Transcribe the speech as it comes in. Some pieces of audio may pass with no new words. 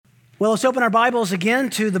Well, let's open our Bibles again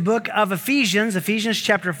to the book of Ephesians, Ephesians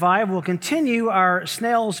chapter 5. We'll continue our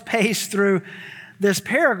snail's pace through this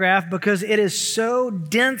paragraph because it is so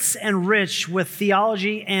dense and rich with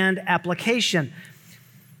theology and application.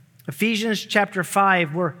 Ephesians chapter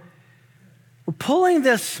 5, we're pulling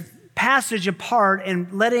this passage apart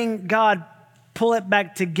and letting God pull it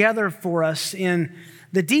back together for us in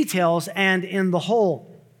the details and in the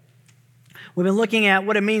whole. We've been looking at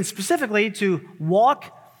what it means specifically to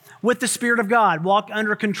walk with the Spirit of God, walk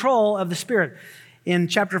under control of the Spirit. In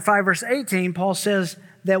chapter 5, verse 18, Paul says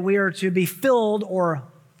that we are to be filled or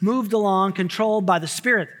moved along, controlled by the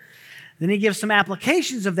Spirit. Then he gives some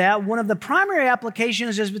applications of that. One of the primary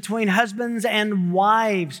applications is between husbands and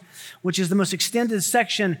wives, which is the most extended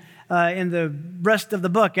section in the rest of the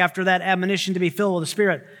book after that admonition to be filled with the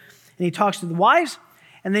Spirit. And he talks to the wives,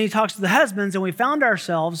 and then he talks to the husbands, and we found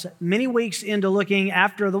ourselves many weeks into looking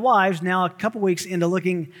after the wives, now a couple weeks into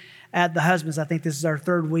looking at the husbands. I think this is our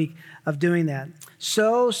third week of doing that.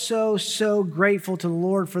 So grateful to the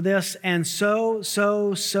Lord for this, and so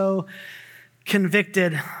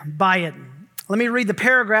convicted by it. Let me read the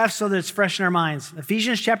paragraph so that it's fresh in our minds.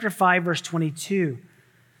 Ephesians chapter 5, verse 22.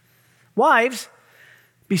 Wives,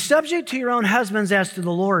 be subject to your own husbands as to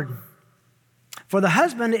the Lord. For the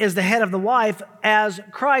husband is the head of the wife, as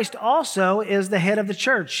Christ also is the head of the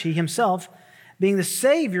church, he himself being the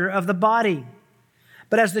Savior of the body.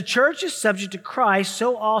 But as the church is subject to Christ,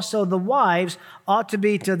 so also the wives ought to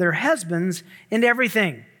be to their husbands in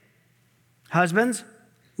everything. Husbands,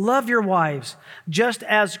 love your wives, just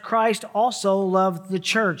as Christ also loved the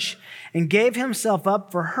church and gave himself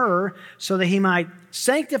up for her so that he might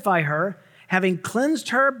sanctify her, having cleansed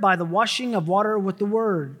her by the washing of water with the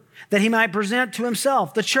word, that he might present to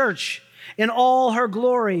himself the church in all her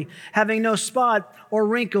glory, having no spot or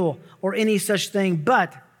wrinkle or any such thing,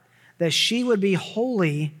 but that she would be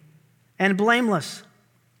holy and blameless.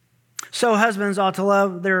 So husbands ought to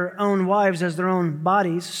love their own wives as their own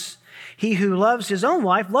bodies. He who loves his own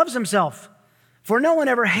wife loves himself. For no one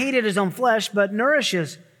ever hated his own flesh, but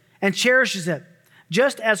nourishes and cherishes it,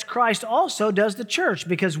 just as Christ also does the church,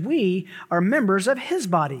 because we are members of his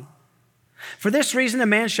body. For this reason, a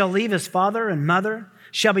man shall leave his father and mother,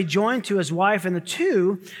 shall be joined to his wife, and the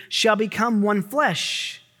two shall become one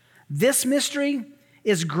flesh. This mystery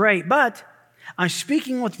is great, but I'm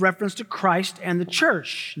speaking with reference to Christ and the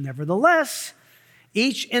church. Nevertheless,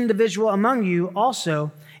 each individual among you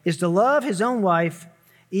also is to love his own wife,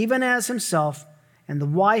 even as himself, and the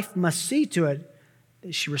wife must see to it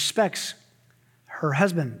that she respects her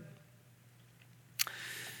husband.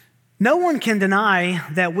 No one can deny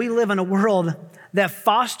that we live in a world that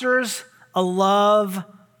fosters a love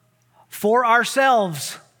for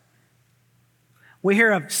ourselves. We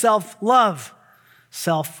hear of self-love,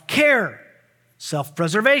 self-care,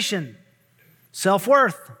 self-preservation,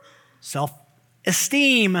 self-worth,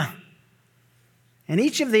 self-esteem. And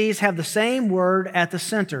each of these have the same word at the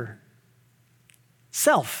center: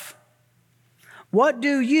 self. What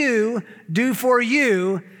do you do for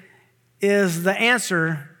you is the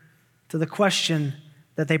answer to the question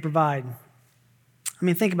that they provide. I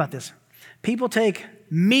mean, think about this. People take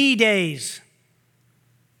me days.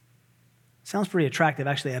 Sounds pretty attractive,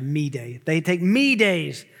 actually, a me day. They take me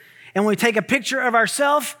days. And when we take a picture of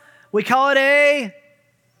ourselves, we call it a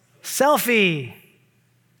selfie.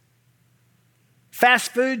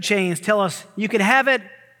 Fast food chains tell us you can have it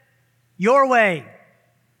your way.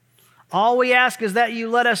 All we ask is that you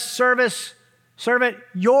let us serve it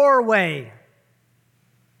your way.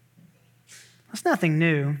 That's nothing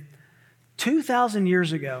new. 2,000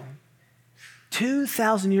 years ago,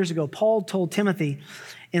 Paul told Timothy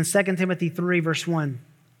in 2 Timothy 3, verse 1,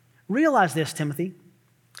 realize this, Timothy,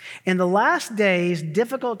 in the last days,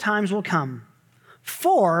 difficult times will come,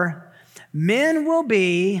 for men will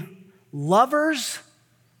be lovers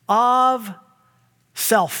of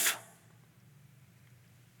self.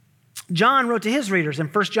 John wrote to his readers in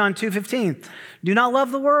 1 John 2:15, do not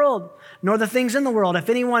love the world, nor the things in the world. If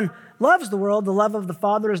anyone loves the world, the love of the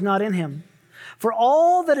Father is not in him. For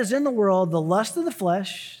all that is in the world, the lust of the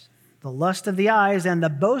flesh, the lust of the eyes, and the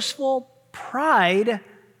boastful pride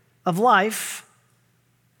of life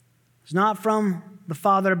is not from the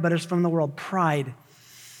Father, but is from the world. Pride.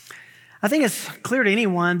 I think it's clear to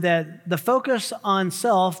anyone that the focus on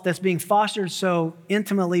self that's being fostered so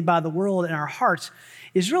intimately by the world in our hearts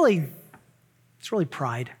is really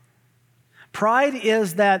pride. Pride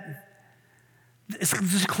is that it's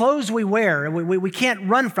the clothes we wear. We can't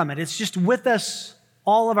run from it. It's just with us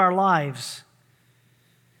all of our lives.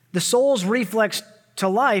 The soul's reflex to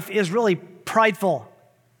life is really prideful.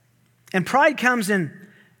 And pride comes in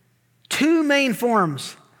two main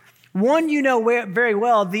forms. One you know very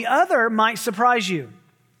well, the other might surprise you.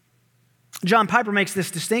 John Piper makes this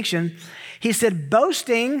distinction. He said,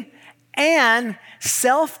 boasting and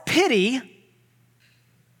self-pity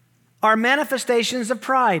are manifestations of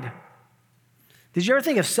pride. Did you ever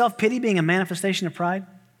think of self-pity being a manifestation of pride?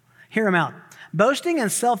 Hear him out. Boasting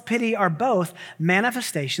and self-pity are both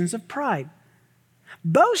manifestations of pride.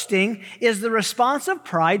 Boasting is the response of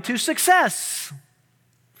pride to success.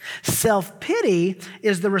 Self-pity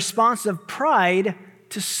is the response of pride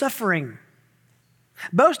to suffering.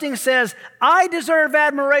 Boasting says, I deserve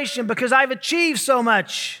admiration because I've achieved so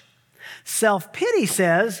much. Self-pity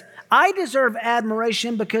says, I deserve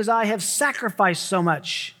admiration because I have sacrificed so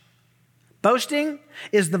much. Boasting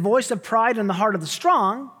is the voice of pride in the heart of the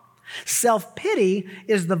strong. Self-pity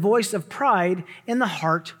is the voice of pride in the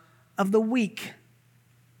heart of the weak.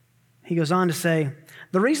 He goes on to say,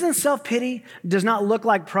 the reason self-pity does not look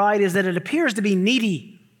like pride is that it appears to be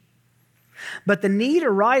needy. But the need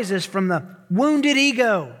arises from the wounded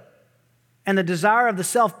ego. And the desire of the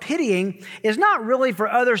self-pitying is not really for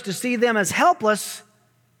others to see them as helpless,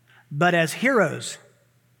 but as heroes.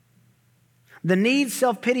 The need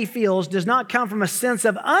self-pity feels does not come from a sense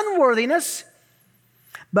of unworthiness,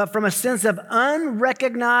 but from a sense of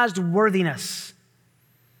unrecognized worthiness.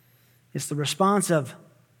 It's the response of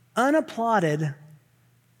unapplauded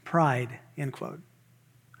pride, end quote.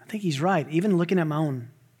 I think he's right, even looking at my own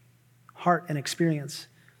heart and experience.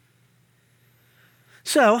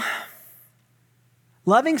 So,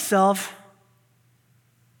 loving self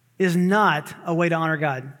is not a way to honor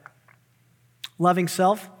God. Loving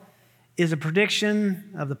self is a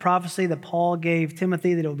prediction of the prophecy that Paul gave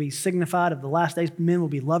Timothy that it will be signified of the last days. Men will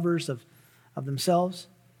be lovers of themselves.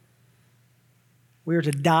 We are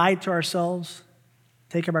to die to ourselves,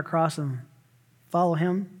 take up our cross and follow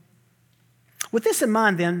him. With this in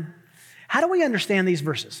mind then, how do we understand these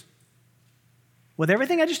verses? With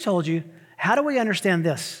everything I just told you, how do we understand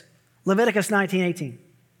this? Leviticus 19:18.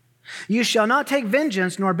 You shall not take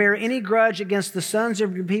vengeance nor bear any grudge against the sons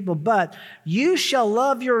of your people, but you shall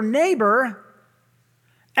love your neighbor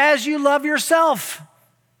as you love yourself.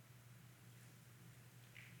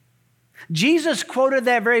 Jesus quoted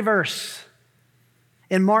that very verse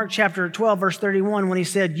in Mark chapter 12, verse 31, when he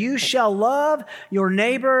said, you shall love your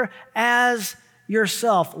neighbor as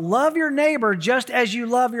yourself. Love your neighbor just as you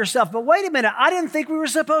love yourself. But wait a minute, I didn't think we were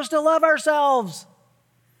supposed to love ourselves.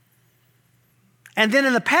 And then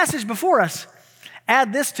in the passage before us,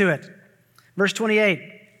 add this to it. Verse 28.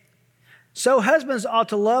 So husbands ought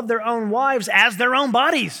to love their own wives as their own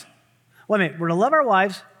bodies. Wait a minute, we're to love our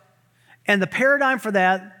wives, and the paradigm for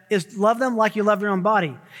that is love them like you love your own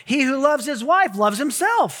body. He who loves his wife loves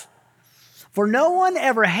himself. For no one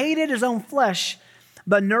ever hated his own flesh,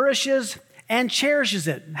 but nourishes and cherishes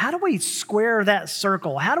it. How do we square that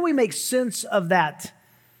circle? How do we make sense of that?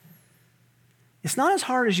 It's not as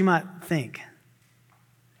hard as you might think.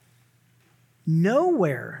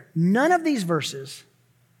 Nowhere, none of these verses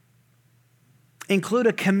include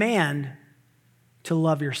a command to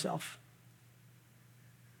love yourself.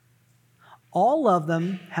 All of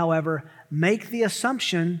them, however, make the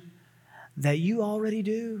assumption that you already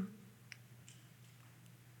do.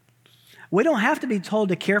 We don't have to be told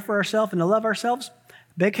to care for ourselves and to love ourselves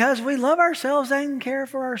because we love ourselves and care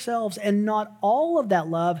for ourselves. And not all of that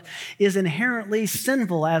love is inherently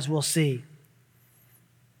sinful, as we'll see.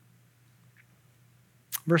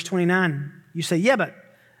 Verse 29, you say, yeah, but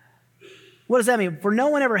what does that mean? For no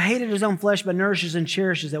one ever hated his own flesh, but nourishes and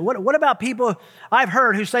cherishes it. What about people I've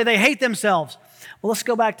heard who say they hate themselves? Well, let's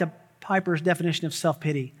go back to Piper's definition of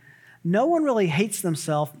self-pity. No one really hates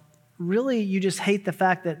themselves. Really, you just hate the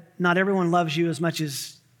fact that not everyone loves you as much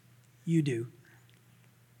as you do.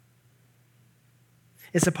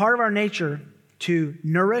 It's a part of our nature to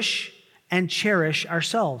nourish and cherish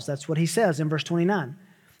ourselves. That's what he says in verse 29.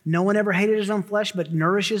 No one ever hated his own flesh, but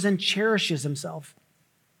nourishes and cherishes himself.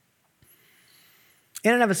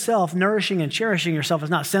 In and of itself, nourishing and cherishing yourself is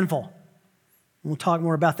not sinful. We'll talk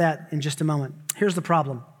more about that in just a moment. Here's the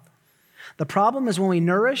problem. The problem is when we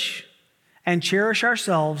nourish and cherish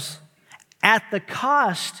ourselves at the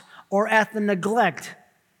cost or at the neglect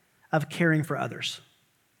of caring for others,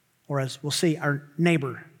 or as we'll see, our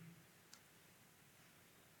neighbor.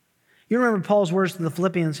 You remember Paul's words to the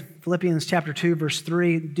Philippians chapter 2, verse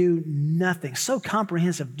 3, do nothing. So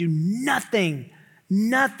comprehensive. Do nothing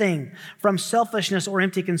from selfishness or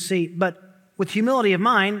empty conceit, but with humility of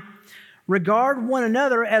mind, regard one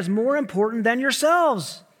another as more important than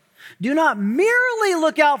yourselves. Do not merely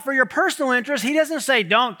look out for your personal interests. He doesn't say,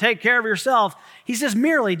 don't take care of yourself. He says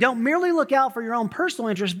don't merely look out for your own personal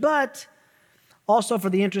interests, but also for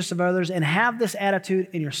the interests of others, and have this attitude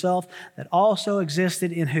in yourself that also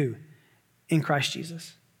existed in who? In Christ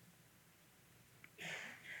Jesus.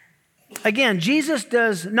 Again, Jesus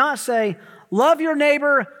does not say, love your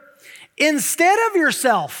neighbor instead of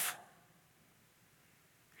yourself.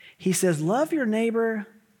 He says, love your neighbor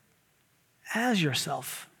as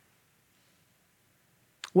yourself.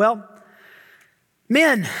 Well,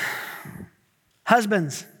 men,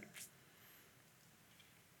 husbands,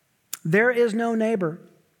 there is no neighbor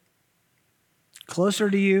closer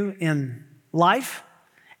to you in life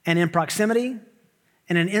and in proximity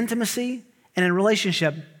and in intimacy and in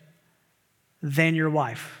relationship than your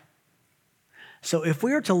wife. So if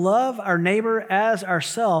we are to love our neighbor as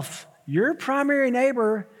ourselves, your primary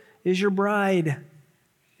neighbor is your bride,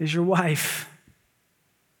 is your wife.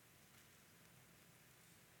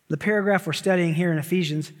 The paragraph we're studying here in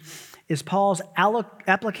Ephesians is Paul's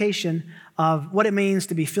application of what it means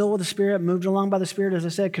to be filled with the Spirit, moved along by the Spirit, as I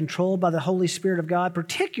said, controlled by the Holy Spirit of God.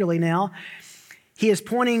 Particularly now, he is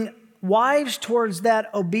pointing wives towards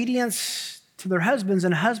that obedience to their husbands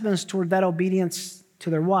and husbands toward that obedience to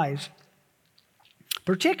their wives.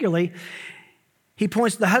 Particularly, he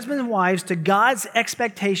points the husbands and wives to God's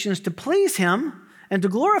expectations to please him and to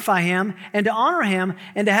glorify him and to honor him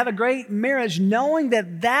and to have a great marriage, knowing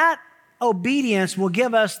that that obedience will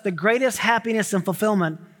give us the greatest happiness and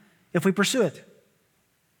fulfillment if we pursue it.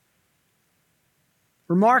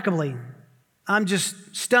 Remarkably, I'm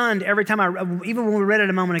just stunned every time even when we read it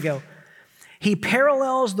a moment ago. He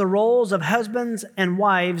parallels the roles of husbands and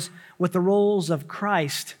wives with the roles of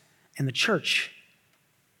Christ and the church.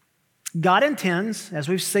 God intends, as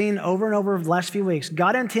we've seen over and over the last few weeks,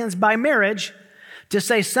 God intends by marriage to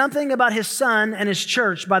say something about his son and his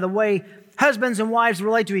church by the way husbands and wives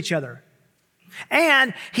relate to each other.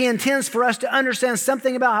 And he intends for us to understand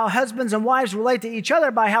something about how husbands and wives relate to each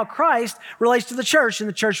other by how Christ relates to the church and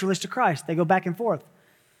the church relates to Christ. They go back and forth.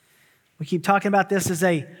 We keep talking about this as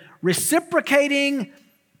a reciprocating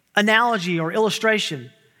analogy or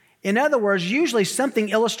illustration. In other words, usually something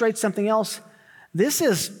illustrates something else. This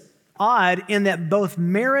is odd in that both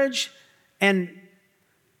marriage and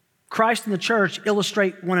Christ and the church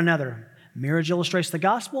illustrate one another. Marriage illustrates the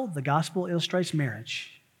gospel illustrates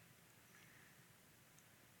marriage.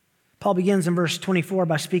 Paul begins in verse 24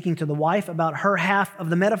 by speaking to the wife about her half of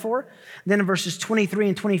the metaphor. Then in verses 23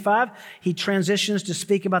 and 25, he transitions to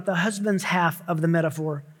speak about the husband's half of the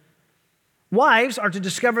metaphor. Wives are to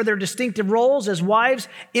discover their distinctive roles as wives,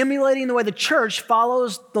 emulating the way the church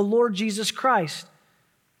follows the Lord Jesus Christ.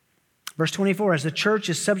 Verse 24, as the church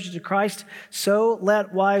is subject to Christ, so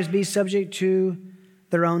let wives be subject to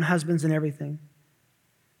their own husbands in everything.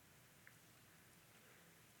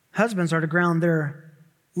 Husbands are to ground their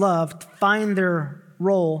love, to find their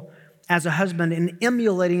role as a husband in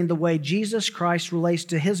emulating the way Jesus Christ relates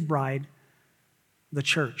to his bride, the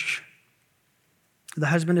church. The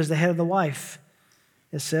husband is the head of the wife,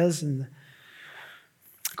 it says, and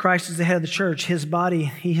Christ is the head of the church, his body,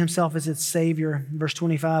 he himself is its Savior. Verse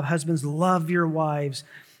 25, husbands, love your wives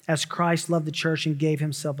as Christ loved the church and gave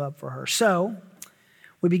himself up for her. So,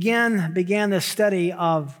 we began this study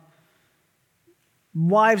of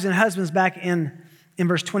wives and husbands back in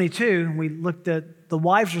verse 22. We looked at the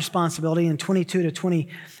wife's responsibility in 22 to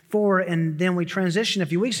 24, and then we transitioned a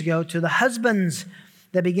few weeks ago to the husbands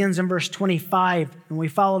that begins in verse 25. And we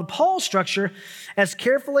followed Paul's structure as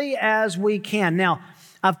carefully as we can. Now,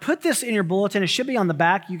 I've put this in your bulletin. It should be on the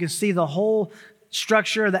back. You can see the whole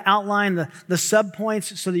structure, the outline, the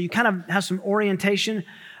subpoints, so that you kind of have some orientation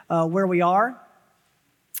where we are.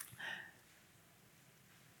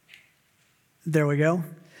 There we go.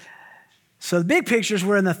 So the big pictures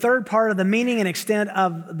were in the third part of the meaning and extent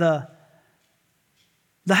of the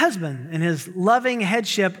husband and his loving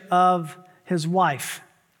headship of his wife.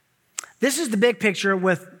 This is the big picture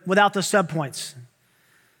without the subpoints.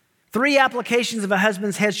 3 applications of a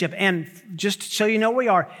husband's headship. And just so you know where we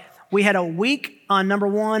are, we had a week on number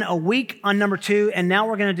 1, a week on number 2, and now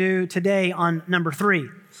we're going to do today on number 3.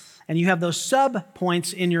 And you have those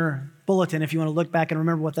sub-points in your bulletin if you want to look back and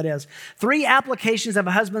remember what that is. 3 applications of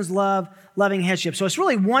a husband's loving headship. So it's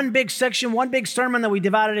really one big section, one big sermon that we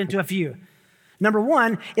divided into a few. Number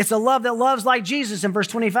 1, it's a love that loves like Jesus in verse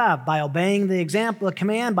 25, by obeying the example, the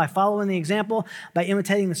command, by following the example, by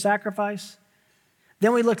imitating the sacrifice.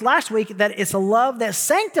 Then we looked last week that it's a love that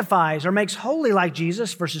sanctifies or makes holy like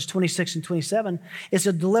Jesus, verses 26 and 27. It's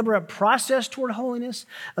a deliberate process toward holiness,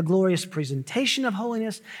 a glorious presentation of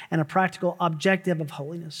holiness, and a practical objective of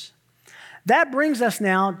holiness. That brings us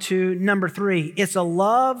now to number 3. It's a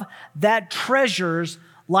love that treasures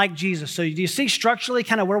like Jesus. So do you see structurally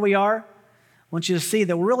kind of where we are? I want you to see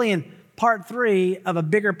that we're really in part 3 of a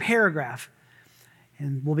bigger paragraph.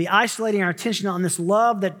 And we'll be isolating our attention on this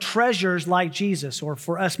love that treasures like Jesus, or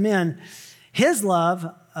for us men, his love,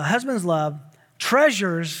 a husband's love,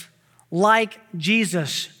 treasures like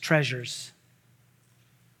Jesus treasures.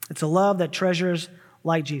 It's a love that treasures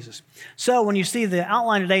like Jesus. So when you see the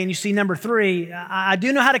outline today and you see number 3, I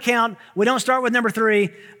do know how to count. We don't start with number 3,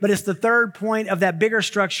 but it's the third point of that bigger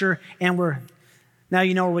structure, and now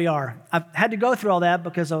you know where we are. I've had to go through all that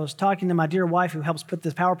because I was talking to my dear wife who helps put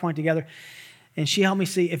this PowerPoint together, and she helped me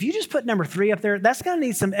see, if you just put number 3 up there, that's going to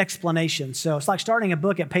need some explanation. So it's like starting a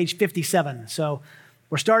book at page 57. So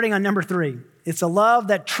we're starting on number 3. It's a love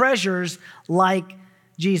that treasures like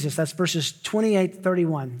Jesus. That's verses 28 to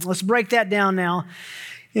 31. Let's break that down now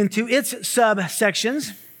into its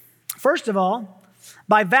subsections. First of all,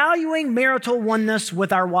 by valuing marital oneness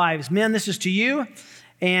with our wives. Men, this is to you,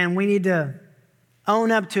 and we need to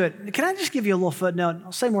own up to it. Can I just give you a little footnote?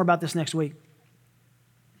 I'll say more about this next week.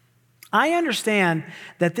 I understand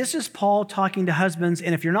that this is Paul talking to husbands,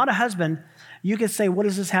 and if you're not a husband, you could say, what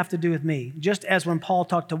does this have to do with me? Just as when Paul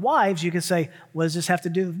talked to wives, you could say, what does this have to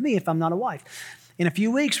do with me if I'm not a wife? In a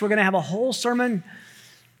few weeks, we're going to have a whole sermon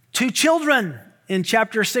to children in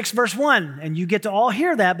chapter 6, verse 1, and you get to all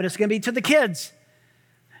hear that, but it's going to be to the kids.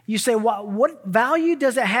 You say, what value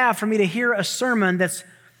does it have for me to hear a sermon that's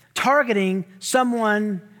targeting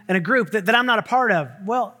someone in a group that I'm not a part of?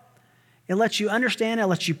 Well, it lets you understand, it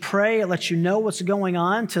lets you pray, it lets you know what's going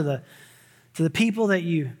on to the people that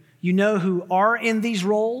you know who are in these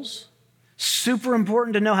roles. Super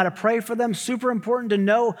important to know how to pray for them, super important to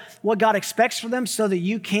know what God expects for them so that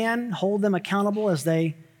you can hold them accountable as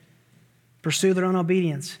they pursue their own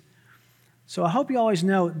obedience. So I hope you always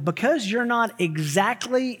know, because you're not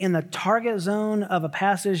exactly in the target zone of a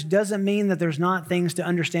passage doesn't mean that there's not things to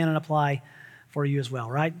understand and apply for you as well,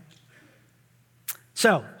 right?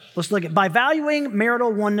 So let's look at, by valuing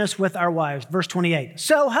marital oneness with our wives, verse 28.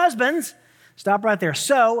 So husbands, stop right there.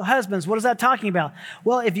 So husbands, what is that talking about?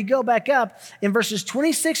 Well, if you go back up in verses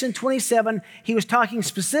 26 and 27, he was talking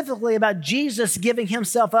specifically about Jesus giving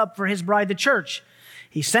himself up for his bride, the church.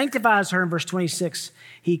 He sanctifies her in verse 26.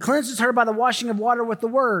 He cleanses her by the washing of water with the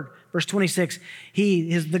word. Verse 26.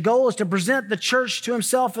 The goal is to present the church to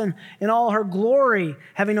himself in all her glory,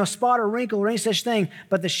 having no spot or wrinkle or any such thing,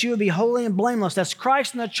 but that she would be holy and blameless. That's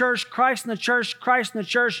Christ in the church, Christ in the church, Christ in the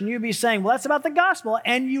church. And you'd be saying, well, that's about the gospel.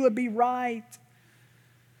 And you would be right,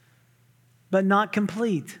 but not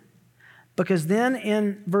complete. Because then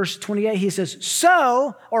in verse 28, he says,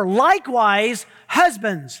 so, or likewise,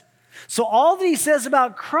 husbands. So all that he says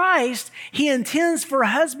about Christ, he intends for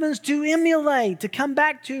husbands to emulate, to come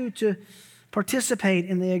back to participate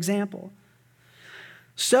in the example.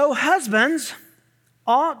 So husbands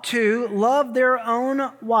ought to love their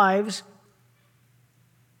own wives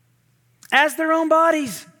as their own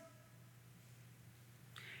bodies.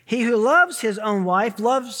 He who loves his own wife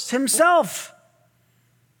loves himself.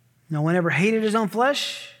 No one ever hated his own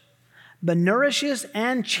flesh, but nourishes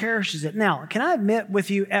and cherishes it. Now, can I admit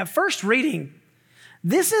with you, at first reading,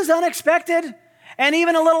 this is unexpected and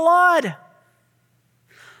even a little odd.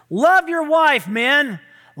 Love your wife, men,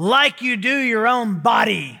 like you do your own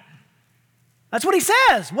body. That's what he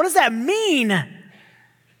says. What does that mean? I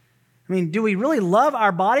mean, do we really love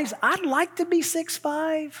our bodies? I'd like to be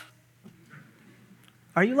 6'5".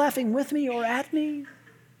 Are you laughing with me or at me?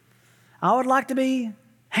 I would like to be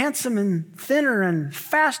handsome and thinner and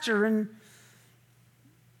faster and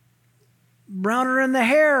browner in the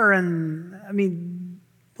hair. And I mean,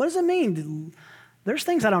 what does it mean? There's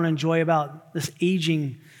things I don't enjoy about this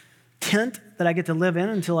aging tent that I get to live in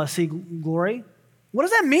until I see glory. What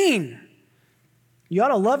does that mean? You ought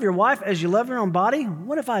to love your wife as you love your own body?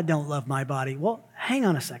 What if I don't love my body? Well, hang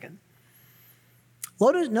on a second.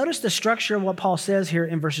 Notice the structure of what Paul says here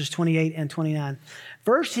in verses 28 and 29.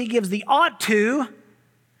 First, he gives the ought to,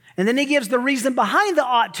 and then he gives the reason behind the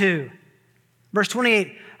ought to. Verse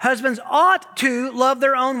 28, husbands ought to love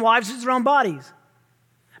their own wives as their own bodies.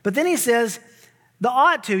 But then he says, the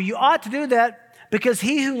ought to, you ought to do that because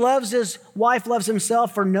he who loves his wife loves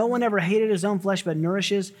himself, for no one ever hated his own flesh, but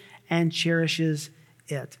nourishes and cherishes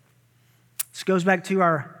it. This goes back to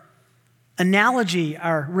our analogy,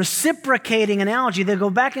 our reciprocating analogy. They go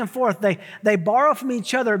back and forth. They borrow from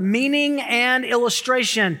each other meaning and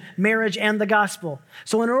illustration, marriage and the gospel.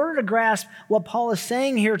 So in order to grasp what Paul is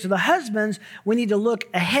saying here to the husbands, we need to look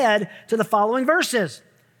ahead to the following verses.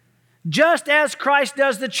 Just as Christ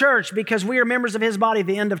does the church, because we are members of his body, at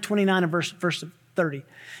the end of 29 and verse 30.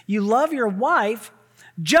 You love your wife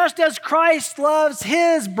just as Christ loves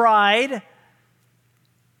his bride,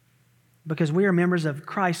 because we are members of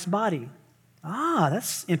Christ's body.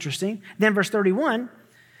 That's interesting. Then verse 31,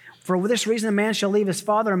 for this reason a man shall leave his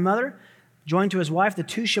father and mother, joined to his wife, the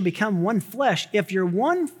two shall become one flesh. If you're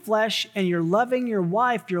one flesh and you're loving your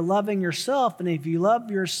wife, you're loving yourself. And if you love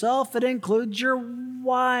yourself, it includes your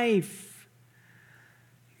wife.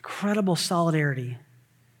 Incredible solidarity.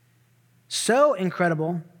 So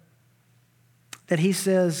incredible that he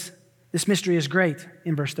says this mystery is great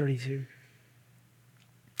in verse 32.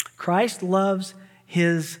 Christ loves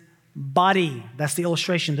his body. That's the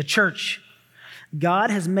illustration, the church. God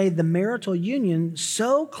has made the marital union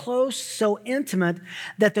so close, so intimate,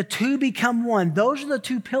 that the two become one. Those are the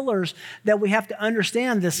two pillars that we have to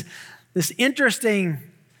understand this interesting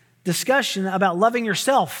discussion about loving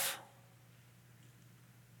yourself.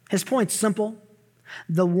 His point's simple.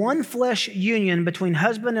 The one flesh union between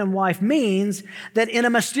husband and wife means that in a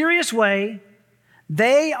mysterious way,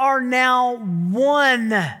 they are now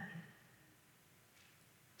one.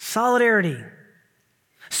 Solidarity.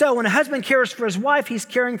 So when a husband cares for his wife, he's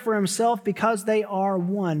caring for himself because they are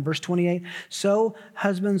one. Verse 28, so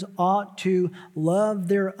husbands ought to love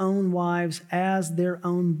their own wives as their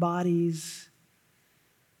own bodies.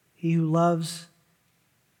 He who loves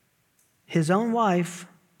his own wife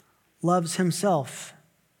loves himself.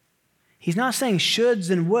 He's not saying shoulds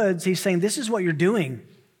and woulds. He's saying this is what you're doing.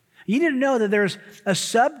 You need to know that there's a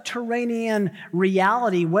subterranean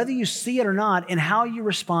reality, whether you see it or not, in how you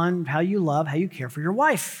respond, how you love, how you care for your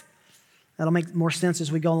wife. That'll make more sense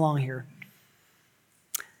as we go along here.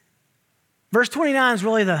 Verse 29 is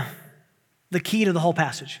really the key to the whole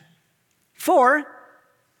passage. For,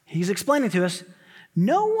 he's explaining to us,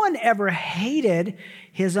 no one ever hated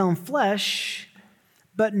his own flesh,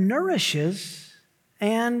 but nourishes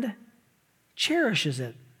and cherishes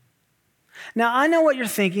it. Now, I know what you're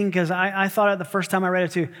thinking because I thought it the first time I read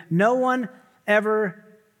it too. No one ever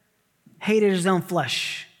hated his own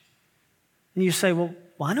flesh. And you say, well,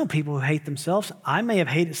 I know people who hate themselves. I may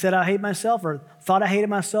have said I hate myself or thought I hated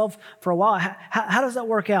myself for a while. How does that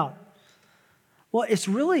work out? Well, it's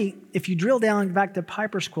really, if you drill down back to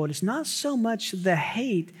Piper's quote, it's not so much the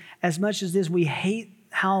hate as much as it is we hate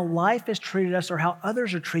how life has treated us or how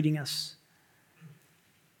others are treating us.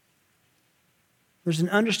 There's an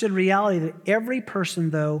understood reality that every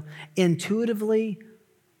person, though, intuitively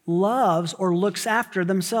loves or looks after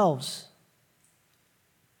themselves.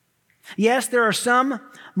 Yes, there are some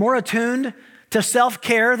more attuned to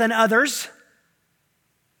self-care than others,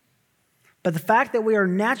 but the fact that we are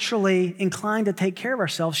naturally inclined to take care of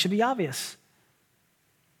ourselves should be obvious.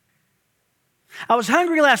 I was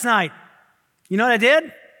hungry last night. You know what I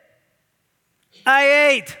did? I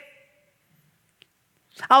ate.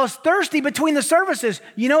 I was thirsty between the services.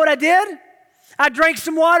 You know what I did? I drank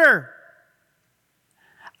some water.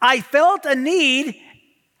 I felt a need,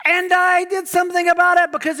 and I did something about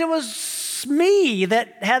it because it was me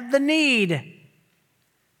that had the need.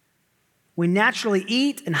 We naturally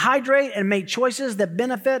eat and hydrate and make choices that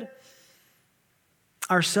benefit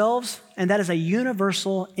ourselves, and that is a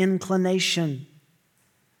universal inclination.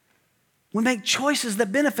 We make choices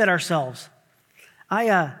that benefit ourselves.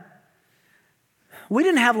 We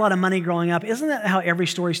didn't have a lot of money growing up. Isn't that how every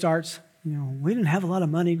story starts? We didn't have a lot of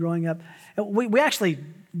money growing up. We actually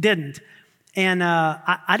didn't. And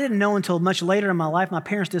I didn't know until much later in my life. My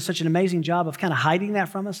parents did such an amazing job of kind of hiding that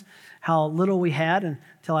from us, how little we had,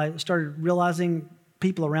 until I started realizing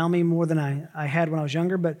people around me more than I had when I was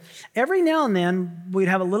younger. But every now and then, we'd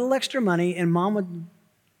have a little extra money, and Mom would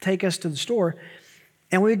take us to the store,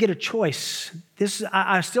 and we would get a choice.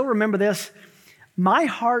 I still remember this. My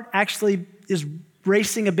heart actually is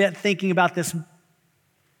racing a bit thinking about this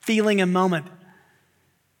feeling and moment.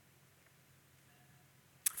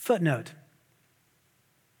 Footnote.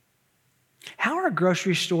 How are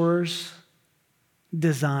grocery stores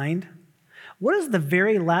designed? What is the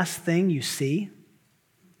very last thing you see?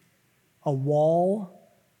 A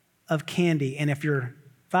wall of candy. And if you're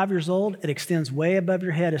 5 years old, it extends way above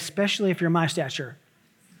your head, especially if you're my stature.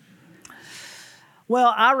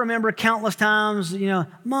 Well, I remember countless times,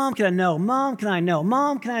 Mom, can I know? Mom, can I know?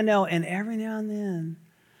 Mom, can I know? And every now and then,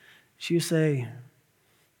 she would say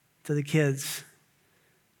to the kids,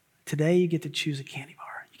 today you get to choose a candy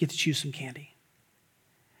bar. You get to choose some candy.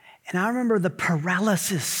 And I remember the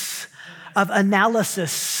paralysis of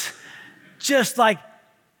analysis, just like,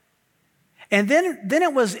 and then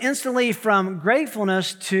it was instantly from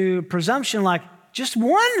gratefulness to presumption, like, just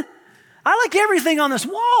one? I like everything on this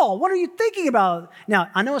wall. What are you thinking about?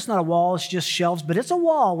 Now, I know it's not a wall, it's just shelves, but it's a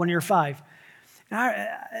wall when you're 5.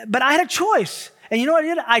 But I had a choice. And you know what I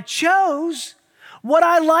did? I chose what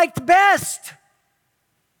I liked best.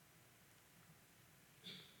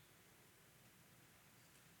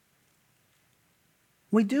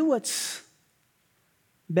 We do what's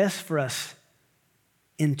best for us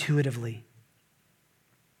intuitively.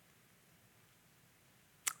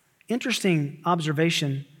 Interesting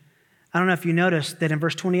observation. I don't know if you noticed that in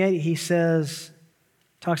verse 28, he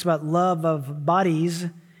talks about love of bodies.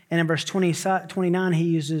 And in verse 29, he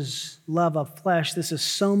uses love of flesh. This is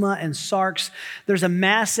soma and sarx. There's a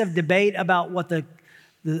massive debate about what the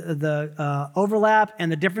overlap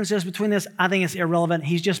and the differences between this. I think it's irrelevant.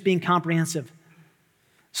 He's just being comprehensive.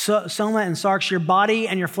 So, soma and sarx, your body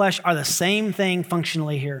and your flesh are the same thing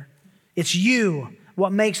functionally here. It's you,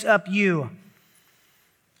 what makes up you.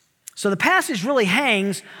 So the passage really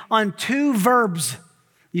hangs on two verbs.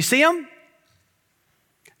 You see them?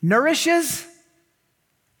 Nourishes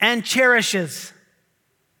and cherishes.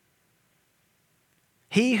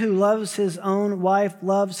 He who loves his own wife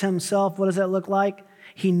loves himself. What does that look like?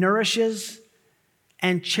 He nourishes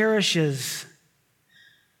and cherishes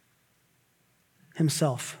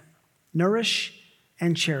himself. Nourish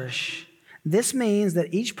and cherish. This means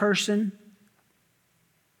that each person,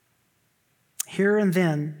 here and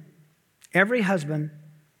then, every husband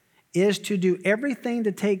is to do everything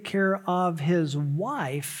to take care of his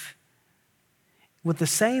wife with the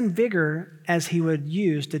same vigor as he would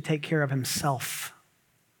use to take care of himself.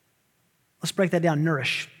 Let's break that down.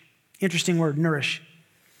 Nourish. Interesting word, nourish.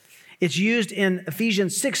 It's used in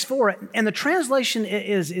Ephesians 6:4, and the translation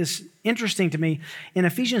is interesting to me. In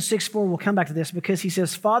Ephesians 6:4, we'll come back to this because he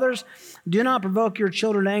says, "Fathers, do not provoke your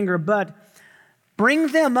children to anger, but bring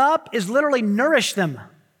them up," is literally nourish them.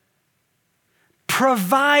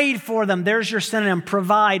 Provide for them. There's your synonym,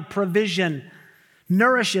 provide, provision.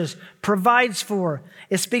 Nourishes, provides for.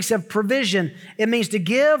 It speaks of provision. It means to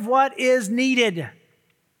give what is needed.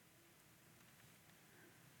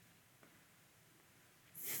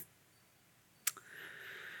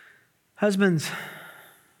 Husbands,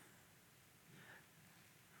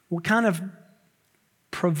 what kind of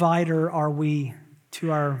provider are we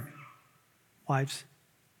to our wives?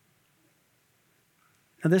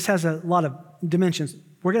 Now, this has a lot of dimensions.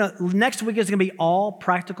 Next week is going to be all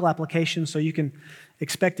practical applications, so you can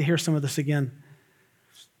expect to hear some of this again.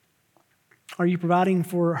 Are you providing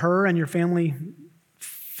for her and your family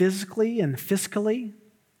physically and fiscally?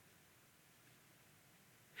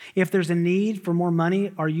 If there's a need for more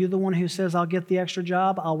money, are you the one who says, "I'll get the extra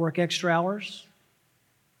job, I'll work extra hours"?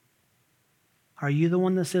 Are you the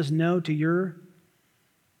one that says no to your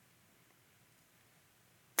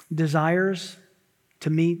desires to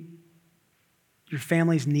meet your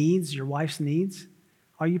family's needs, your wife's needs?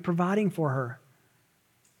 Are you providing for her?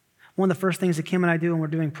 One of the first things that Kim and I do when we're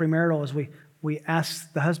doing premarital is we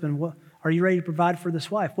ask the husband, "What are you ready to provide for this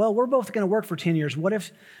wife?" Well, we're both going to work for 10 years. What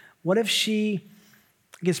if she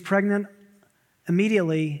gets pregnant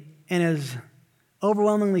immediately and is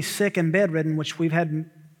overwhelmingly sick and bedridden, which we've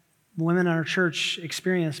had women in our church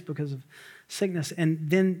experience because of sickness,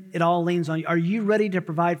 and then it all leans on you. Are you ready to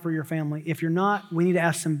provide for your family? If you're not, we need to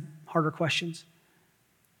ask some harder questions.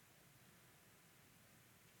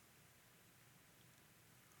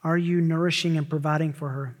 Are you nourishing and providing for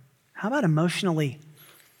her? How about emotionally?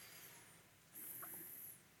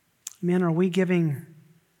 Men, are we giving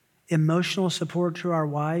emotional support to our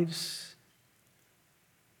wives?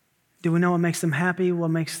 Do we know what makes them happy? What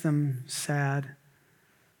makes them sad?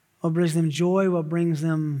 What brings them joy? What brings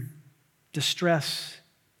them distress?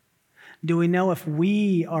 Do we know if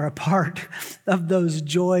we are a part of those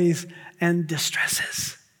joys and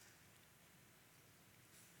distresses?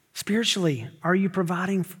 Spiritually, are you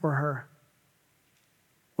providing for her?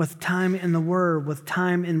 With time in the Word, with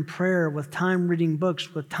time in prayer, with time reading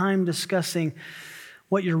books, with time discussing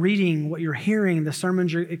what you're reading, what you're hearing, the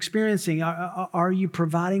sermons you're experiencing. Are you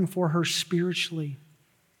providing for her spiritually?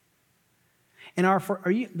 And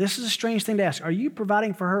this is a strange thing to ask. Are you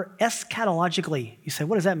providing for her eschatologically? You say,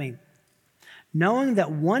 what does that mean? Knowing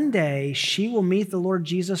that one day she will meet the Lord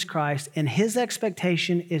Jesus Christ, and his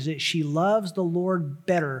expectation is that she loves the Lord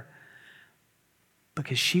better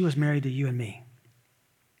because she was married to you and me.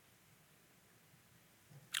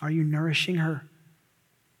 Are you nourishing her?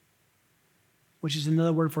 Which is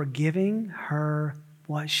another word for giving her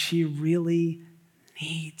what she really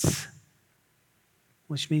needs.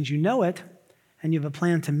 Which means you know it and you have a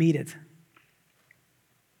plan to meet it.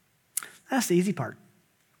 That's the easy part.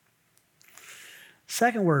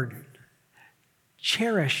 Second word,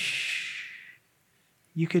 cherish.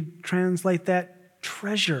 You could translate that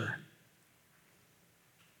treasure.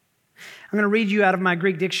 I'm going to read you out of my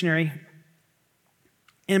Greek dictionary.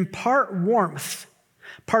 Impart warmth,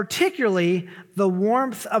 particularly the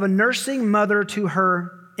warmth of a nursing mother to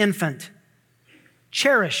her infant.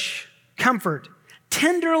 Cherish, comfort,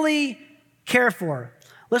 tenderly care for.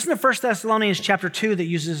 Listen to 1 Thessalonians chapter 2 that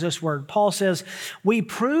uses this word. Paul says, we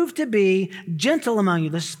prove to be gentle among you.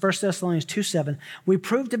 This is 1 Thessalonians 2:7. We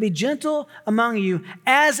prove to be gentle among you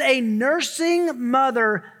as a nursing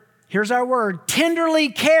mother, here's our word, tenderly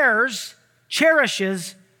cares,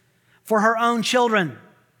 cherishes for her own children.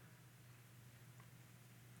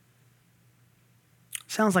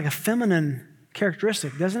 Sounds like a feminine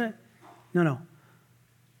characteristic, doesn't it? No.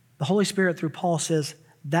 The Holy Spirit through Paul says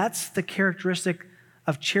that's the characteristic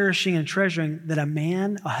of cherishing and treasuring that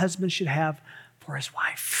a husband should have for his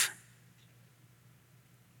wife.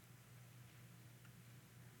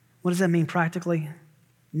 What does that mean practically?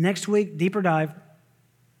 Next week, deeper dive.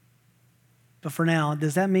 But for now,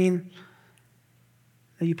 does that mean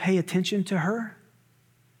that you pay attention to her?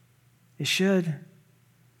 It should.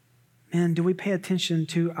 Men, do we pay attention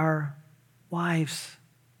to our wives?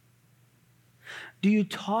 Do you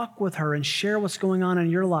talk with her and share what's going on in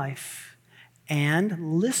your life?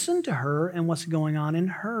 And listen to her and what's going on in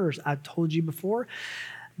hers. I've told you before,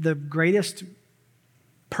 the greatest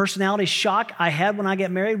personality shock I had when I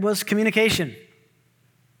got married was communication.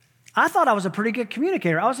 I thought I was a pretty good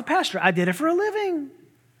communicator. I was a pastor. I did it for a living.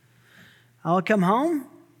 I would come home,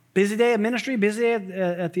 busy day at ministry, busy day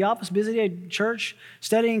at the office, busy day at church,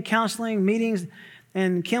 studying, counseling, meetings,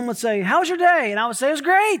 and Kim would say, "How was your day?" And I would say, "It was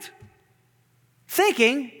great."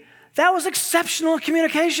 Thinking that was exceptional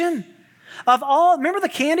communication. Remember the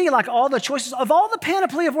candy, like all the choices, of all the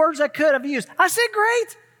panoply of words I could have used, I said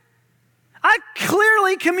great. I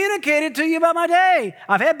clearly communicated to you about my day.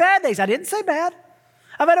 I've had bad days. I didn't say bad.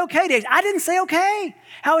 I've had okay days. I didn't say okay.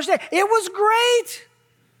 How was your day? It was great.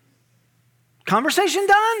 Conversation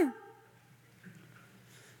done.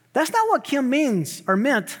 That's not what Kim means or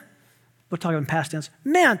meant. We're talking in past tense.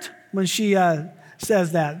 Meant when she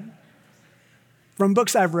says that from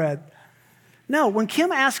books I've read. No, when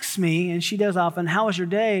Kim asks me, and she does often, "How was your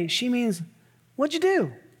day?" she means, "What'd you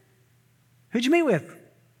do? Who'd you meet with?"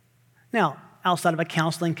 Now, outside of a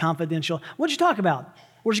counseling confidential, what'd you talk about?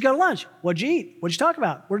 Where'd you go to lunch? What'd you eat? What'd you talk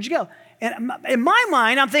about? Where'd you go? And in my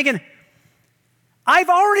mind, I'm thinking, I've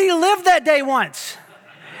already lived that day once,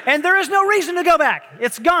 and there is no reason to go back.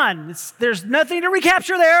 It's gone. There's nothing to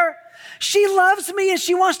recapture there. She loves me, and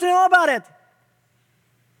she wants to know about it.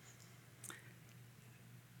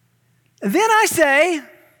 Then I say,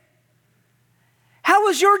 "How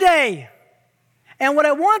was your day?" And what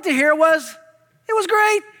I want to hear was, "It was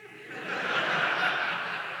great."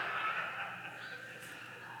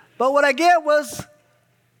 But what I get was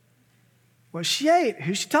what she ate,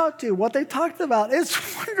 who she talked to, what they talked about. It's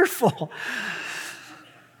wonderful.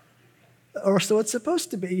 Or so it's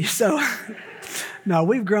supposed to be. So, no,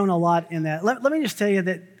 we've grown a lot in that. Let me just tell you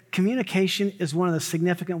that communication is one of the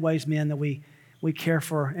significant ways, men, that we care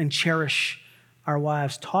for and cherish our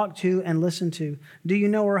wives. Talk to and listen to. Do you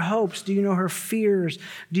know her hopes? Do you know her fears?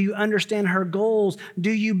 Do you understand her goals?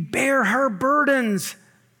 Do you bear her burdens?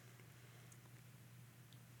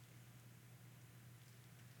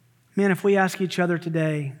 Man, if we ask each other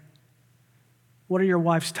today, what are your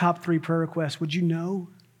wife's top 3 prayer requests? Would you know?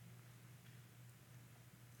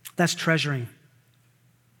 That's treasuring.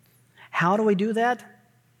 How do we do that?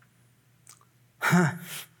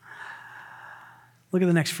 Look at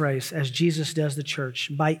the next phrase, as Jesus does the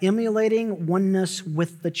church, by emulating oneness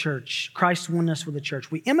with the church, Christ's oneness with the church.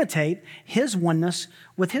 We imitate his oneness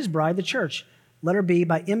with his bride, the church. Letter B,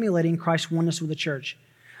 by emulating Christ's oneness with the church.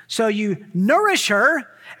 So you nourish her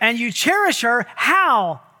and you cherish her.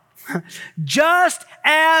 How? Just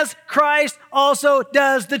as Christ also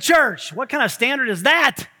does the church. What kind of standard is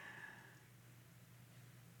that?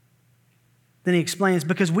 Then he explains,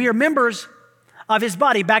 because we are members of his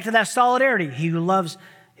body. Back to that solidarity. He who loves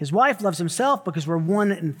his wife loves himself, because we're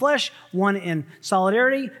one in flesh, one in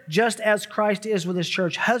solidarity, just as Christ is with his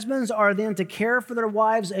church. Husbands are then to care for their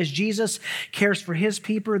wives as Jesus cares for his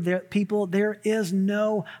people. There is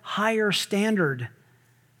no higher standard.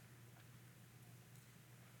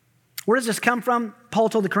 Where does this come from? Paul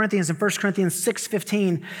told the Corinthians in 1 Corinthians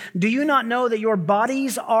 6:15, "Do you not know that your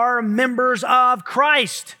bodies are members of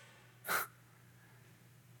Christ?"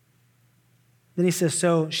 Then he says,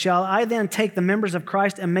 "So shall I then take the members of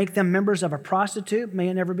Christ and make them members of a prostitute? May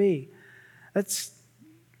it never be."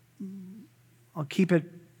 I'll keep it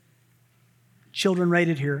children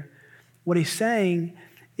rated here. What he's saying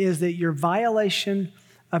is that your violation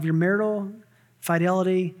of your marital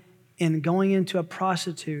fidelity in going into a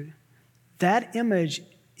prostitute, that image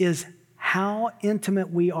is how intimate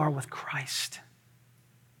we are with Christ.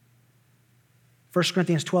 1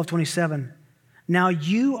 Corinthians 12:27. Now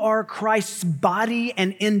you are Christ's body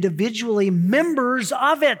and individually members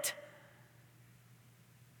of it.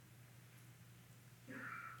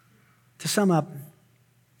 To sum up,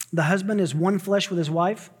 the husband is one flesh with his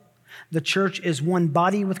wife. The church is one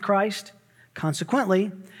body with Christ.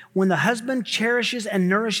 Consequently, when the husband cherishes and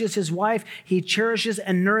nourishes his wife, he cherishes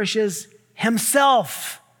and nourishes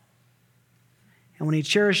himself. And when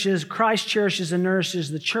Christ cherishes and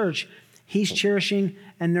nourishes the church, he's cherishing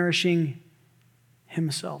and nourishing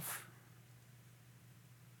himself.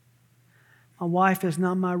 My wife is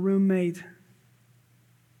not my roommate.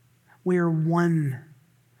 We are one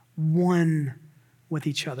with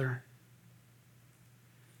each other.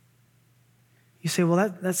 You say,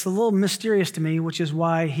 well, that's a little mysterious to me, which is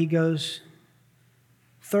why he goes,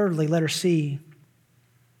 thirdly, letter C.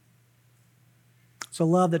 It's a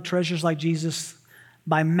love that treasures like Jesus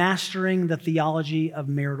by mastering the theology of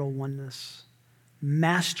marital oneness.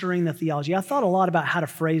 Mastering the theology. I thought a lot about how to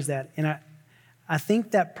phrase that, and I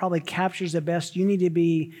think that probably captures it best. You need to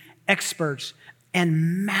be experts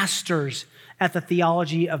and masters at the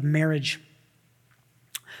theology of marriage.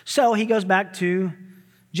 So he goes back to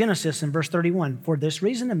Genesis in verse 31. For this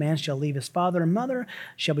reason, a man shall leave his father and mother,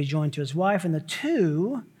 shall be joined to his wife, and the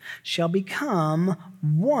two shall become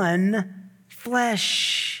one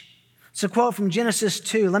flesh. It's a quote from Genesis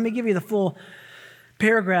 2. Let me give you the full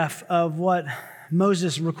paragraph of what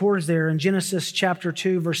Moses records there in Genesis chapter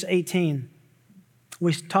 2, verse 18.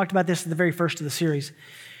 We talked about this at the very first of the series.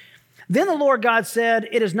 Then the Lord God said,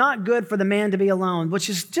 it is not good for the man to be alone, which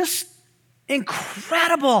is just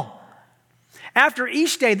incredible. After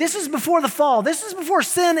each day, this is before the fall. This is before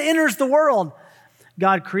sin enters the world.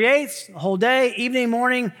 God creates the whole day, evening,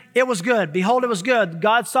 morning. It was good. Behold, it was good.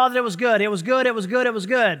 God saw that it was good. It was good. It was good. It was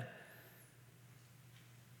good.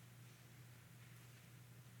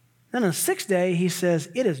 Then on the sixth day, he says,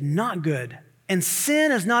 it is not good. And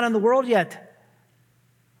sin is not in the world yet.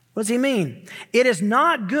 What does he mean? It is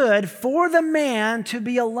not good for the man to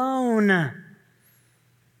be alone.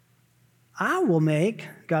 I will make,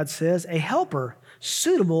 God says, a helper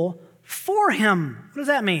suitable for him. What does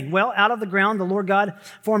that mean? Well, out of the ground, the Lord God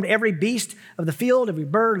formed every beast of the field, every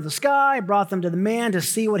bird of the sky, brought them to the man to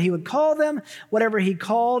see what he would call them. Whatever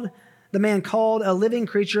the man called a living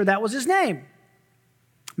creature, that was his name.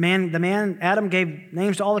 Adam gave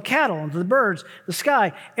names to all the cattle and to the birds, the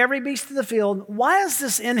sky, every beast of the field. Why is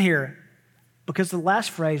this in here? Because the last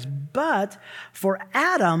phrase, but for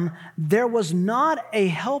Adam, there was not a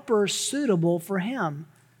helper suitable for him.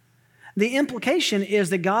 The implication is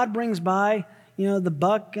that God brings by, the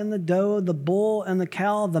buck and the doe, the bull and the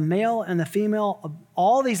cow, the male and the female,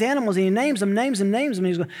 all these animals, and he names them. And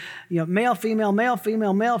he's going, male, female, male,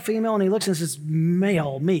 female, male, female, and he looks and says,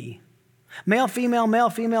 male, me. Male, female, male,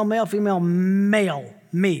 female, male, female, male,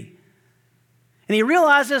 me. And he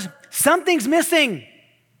realizes something's missing.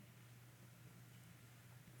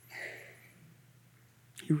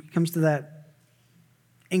 He comes to that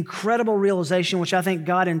incredible realization, which I think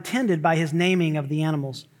God intended by his naming of the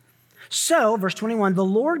animals. So, verse 21, the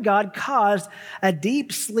Lord God caused a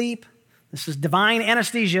deep sleep, this is divine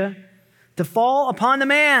anesthesia, to fall upon the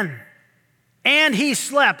man, and he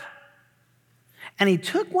slept. And he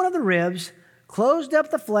took one of the ribs, closed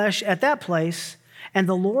up the flesh at that place, and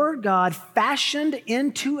the Lord God fashioned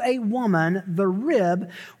into a woman the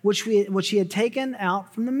rib which he had taken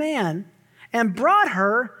out from the man, and brought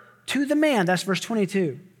her to the man. That's verse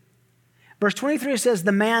 22. Verse 23 says,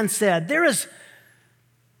 the man said, there is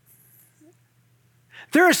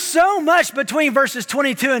so much between verses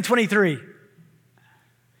 22 and 23.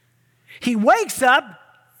 He wakes up,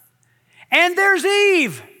 and there's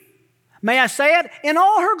Eve. May I say it? In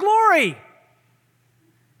all her glory.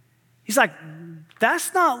 He's like,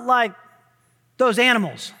 that's not like those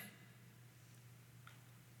animals.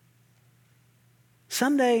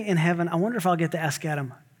 Someday in heaven, I wonder if I'll get to ask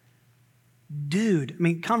Adam, dude,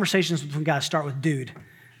 conversations between guys start with dude.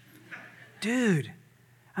 Dude,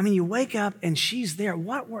 you wake up and she's there.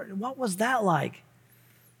 What was that like?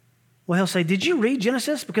 Well, he'll say, did you read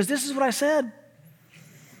Genesis? Because this is what I said.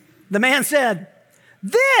 The man said,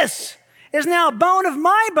 this is now bone of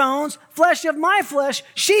my bones, flesh of my flesh.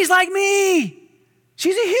 She's like me.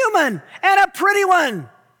 She's a human and a pretty one.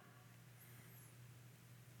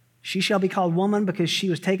 She shall be called woman because she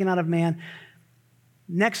was taken out of man.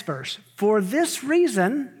 Next verse. For this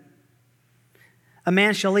reason, a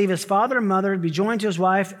man shall leave his father and mother, be joined to his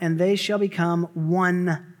wife, and they shall become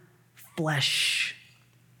one flesh.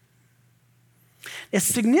 It's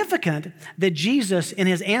significant that Jesus, in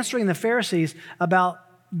his answering the Pharisees about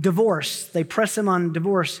divorce, they press him on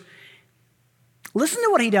divorce. Listen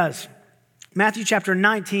to what he does. Matthew chapter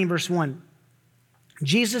 19, verse 1.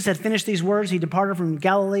 Jesus had finished these words. He departed from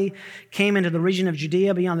Galilee, came into the region of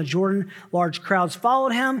Judea beyond the Jordan. Large crowds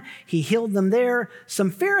followed him. He healed them there. Some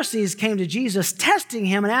Pharisees came to Jesus, testing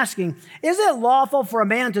him and asking, "Is it lawful for a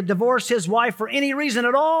man to divorce his wife for any reason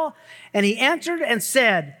at all?" And he answered and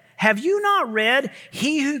said, "Have you not read,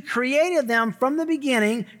 he who created them from the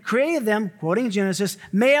beginning, created them," quoting Genesis,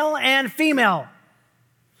 "male and female,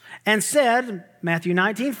 and said," Matthew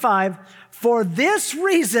 19:5, "For this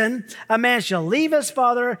reason, a man shall leave his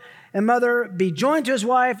father and mother, be joined to his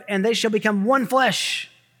wife, and they shall become one flesh."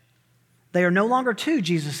 They are no longer two,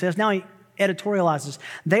 Jesus says. Now he editorializes.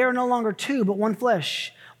 They are no longer two, but one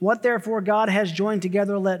flesh. What therefore God has joined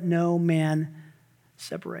together, let no man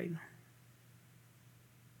separate.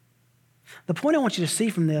 The point I want you to see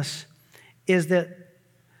from this is that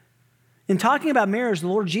in talking about marriage, the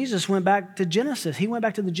Lord Jesus went back to Genesis. He went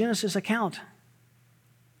back to the Genesis account.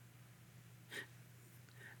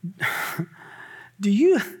 Do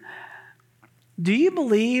you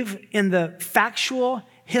believe in the factual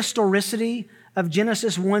historicity of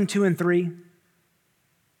Genesis 1, 2, and 3?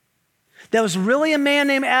 There was really a man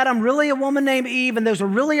named Adam, really a woman named Eve, and those were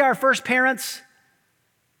really our first parents?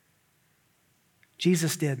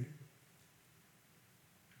 Jesus did.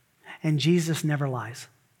 And Jesus never lies.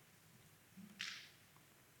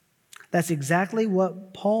 That's exactly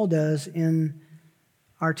what Paul does in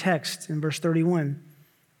our text in verse 31.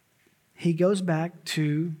 He goes back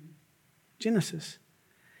to Genesis.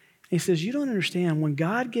 He says, you don't understand. When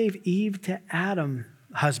God gave Eve to Adam,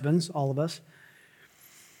 husbands, all of us,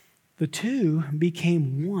 the two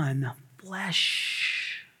became one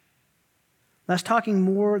flesh. That's talking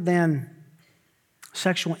more than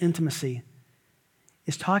sexual intimacy.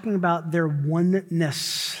 It's talking about their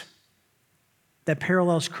oneness that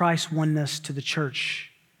parallels Christ's oneness to the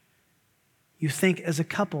church. You think as a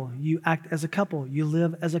couple, you act as a couple, you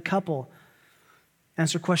live as a couple,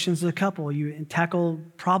 answer questions as a couple, you tackle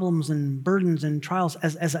problems and burdens and trials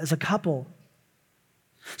as a couple.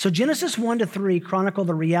 So Genesis 1 to 3 chronicle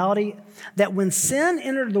the reality that when sin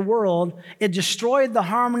entered the world, it destroyed the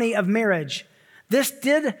harmony of marriage. Let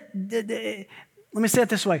me say it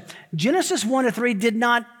this way. Genesis 1 to 3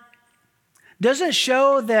 doesn't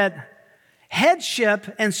show that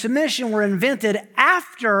headship and submission were invented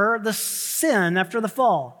after the sin, after the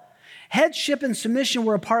fall. Headship and submission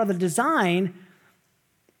were a part of the design.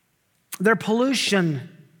 Their pollution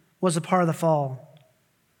was a part of the fall.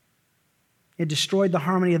 It destroyed the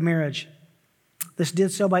harmony of marriage. This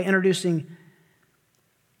did so by introducing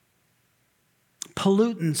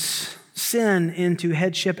pollutants, sin, into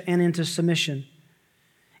headship and into submission.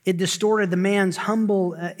 It distorted the man's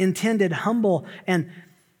intended humble and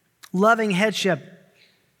loving headship,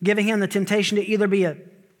 giving him the temptation to either be a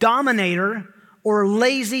dominator or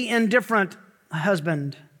lazy, indifferent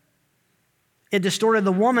husband. It distorted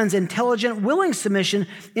the woman's intelligent, willing submission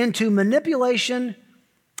into manipulation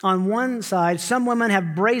on one side. Some women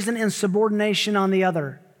have brazen insubordination on the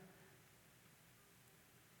other.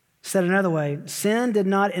 Said another way, sin did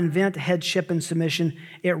not invent headship and submission.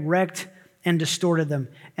 It wrecked and distorted them,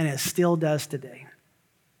 and it still does today.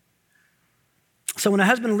 So when a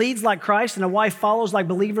husband leads like Christ and a wife follows like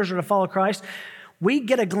believers are to follow Christ, we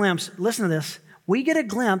get a glimpse, listen to this, we get a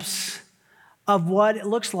glimpse of what it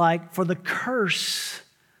looks like for the curse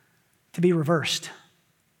to be reversed.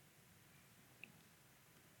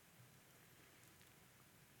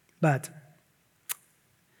 But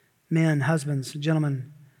men, husbands,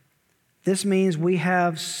 gentlemen, this means we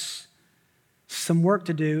have some work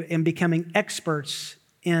to do in becoming experts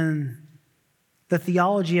in the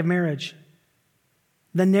theology of marriage.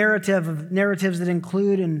 The narratives that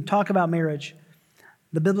include and talk about marriage,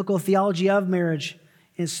 the biblical theology of marriage,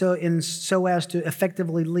 so as to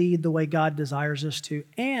effectively lead the way God desires us to,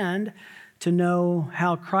 and to know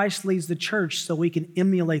how Christ leads the church so we can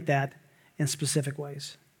emulate that in specific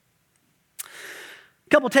ways. A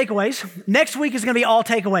couple takeaways. Next week is going to be all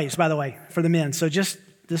takeaways, by the way, for the men. So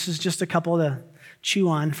this is just a couple to chew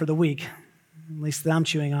on for the week, at least that I'm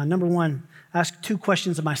chewing on. Number one, ask two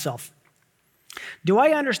questions of myself. Do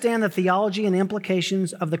I understand the theology and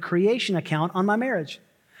implications of the creation account on my marriage?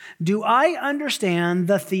 Do I understand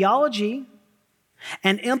the theology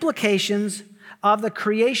and implications of the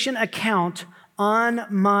creation account on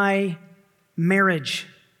my marriage?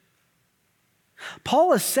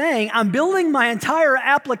 Paul is saying, I'm building my entire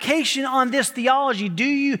application on this theology.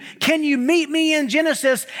 Can you meet me in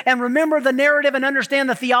Genesis and remember the narrative and understand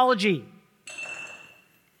the theology?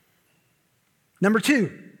 Number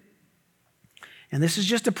two, and this is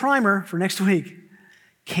just a primer for next week.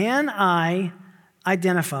 Can I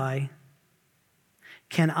identify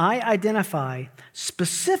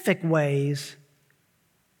specific ways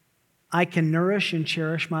I can nourish and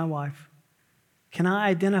cherish my wife? Can I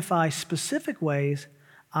identify specific ways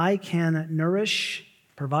I can nourish,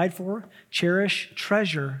 provide for, cherish,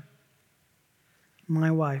 treasure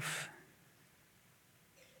my wife?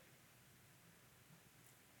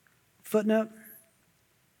 Footnote: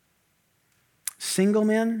 single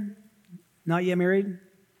men, not yet married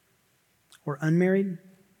or unmarried,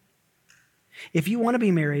 if you want to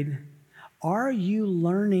be married, are you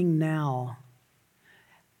learning now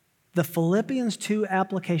the Philippians 2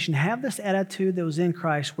 application? Have this attitude that was in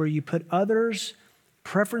Christ where you put others'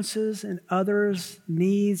 preferences and others'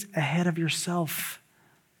 needs ahead of yourself.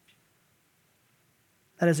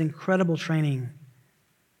 That is incredible training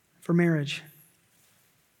for marriage.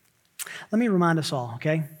 Let me remind us all,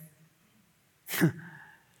 okay?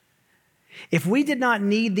 If we did not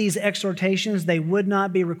need these exhortations, they would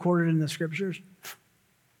not be recorded in the Scriptures.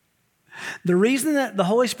 The reason that the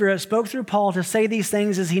Holy Spirit spoke through Paul to say these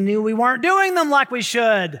things is he knew we weren't doing them like we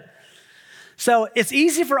should. So it's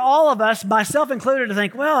easy for all of us, myself included, to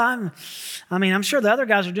think, well, I'm sure the other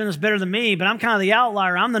guys are doing this better than me, but I'm kind of the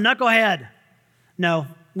outlier. I'm the knucklehead. No,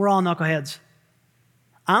 we're all knuckleheads.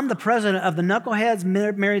 I'm the president of the Knuckleheads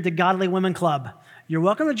Married to Godly Women Club. You're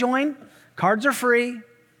welcome to join. Cards are free.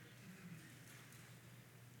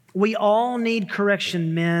 We all need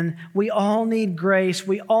correction, men. We all need grace.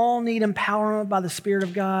 We all need empowerment by the Spirit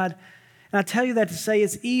of God. And I tell you that to say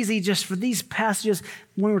it's easy just for these passages,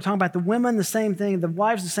 when we're talking about the women, the same thing, the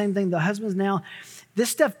wives, the same thing, the husbands now. This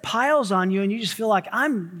stuff piles on you and you just feel like,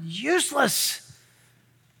 I'm useless.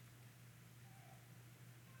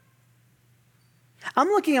 I'm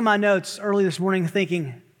looking at my notes early this morning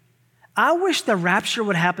thinking, I wish the rapture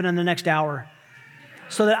would happen in the next hour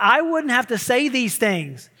so that I wouldn't have to say these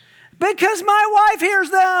things because my wife hears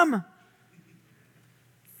them.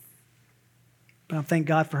 But I thank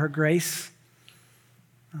God for her grace.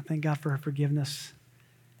 I thank God for her forgiveness.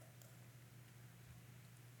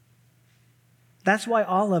 That's why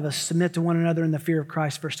all of us submit to one another in the fear of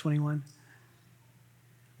Christ, verse 21.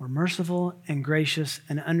 We're merciful and gracious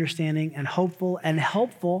and understanding and hopeful and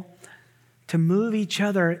helpful to move each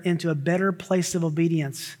other into a better place of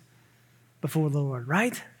obedience before the Lord,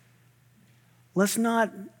 right?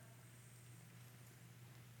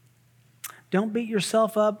 Don't beat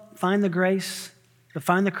yourself up. Find the grace, but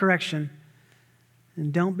find the correction.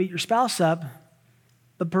 And don't beat your spouse up,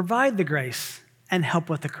 but provide the grace and help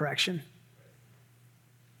with the correction.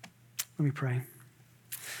 Let me pray.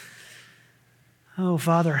 Oh,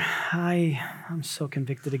 Father, I'm so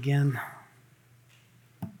convicted again.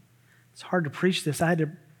 It's hard to preach this. I had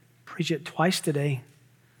to preach it twice today.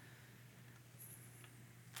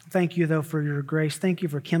 Thank you, though, for your grace. Thank you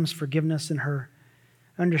for Kim's forgiveness and her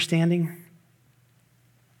understanding.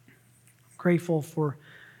 I'm grateful for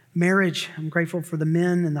marriage. I'm grateful for the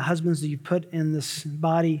men and the husbands that you put in this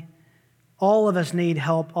body. All of us need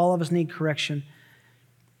help. All of us need correction.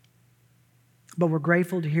 But we're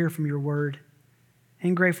grateful to hear from your word.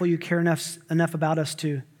 And grateful you care enough about us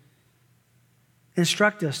to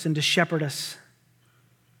instruct us and to shepherd us.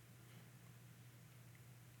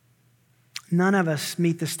 None of us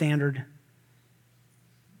meet the standard,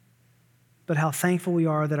 but how thankful we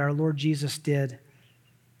are that our Lord Jesus did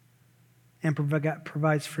and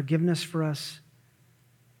provides forgiveness for us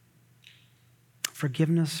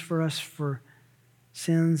for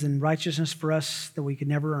sins and righteousness for us that we could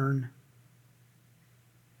never earn.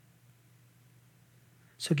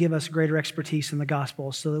 So give us greater expertise in the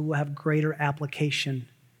gospel so that we'll have greater application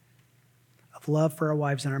of love for our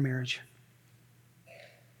wives and our marriage.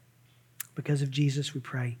 Because of Jesus, we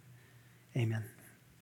pray. Amen.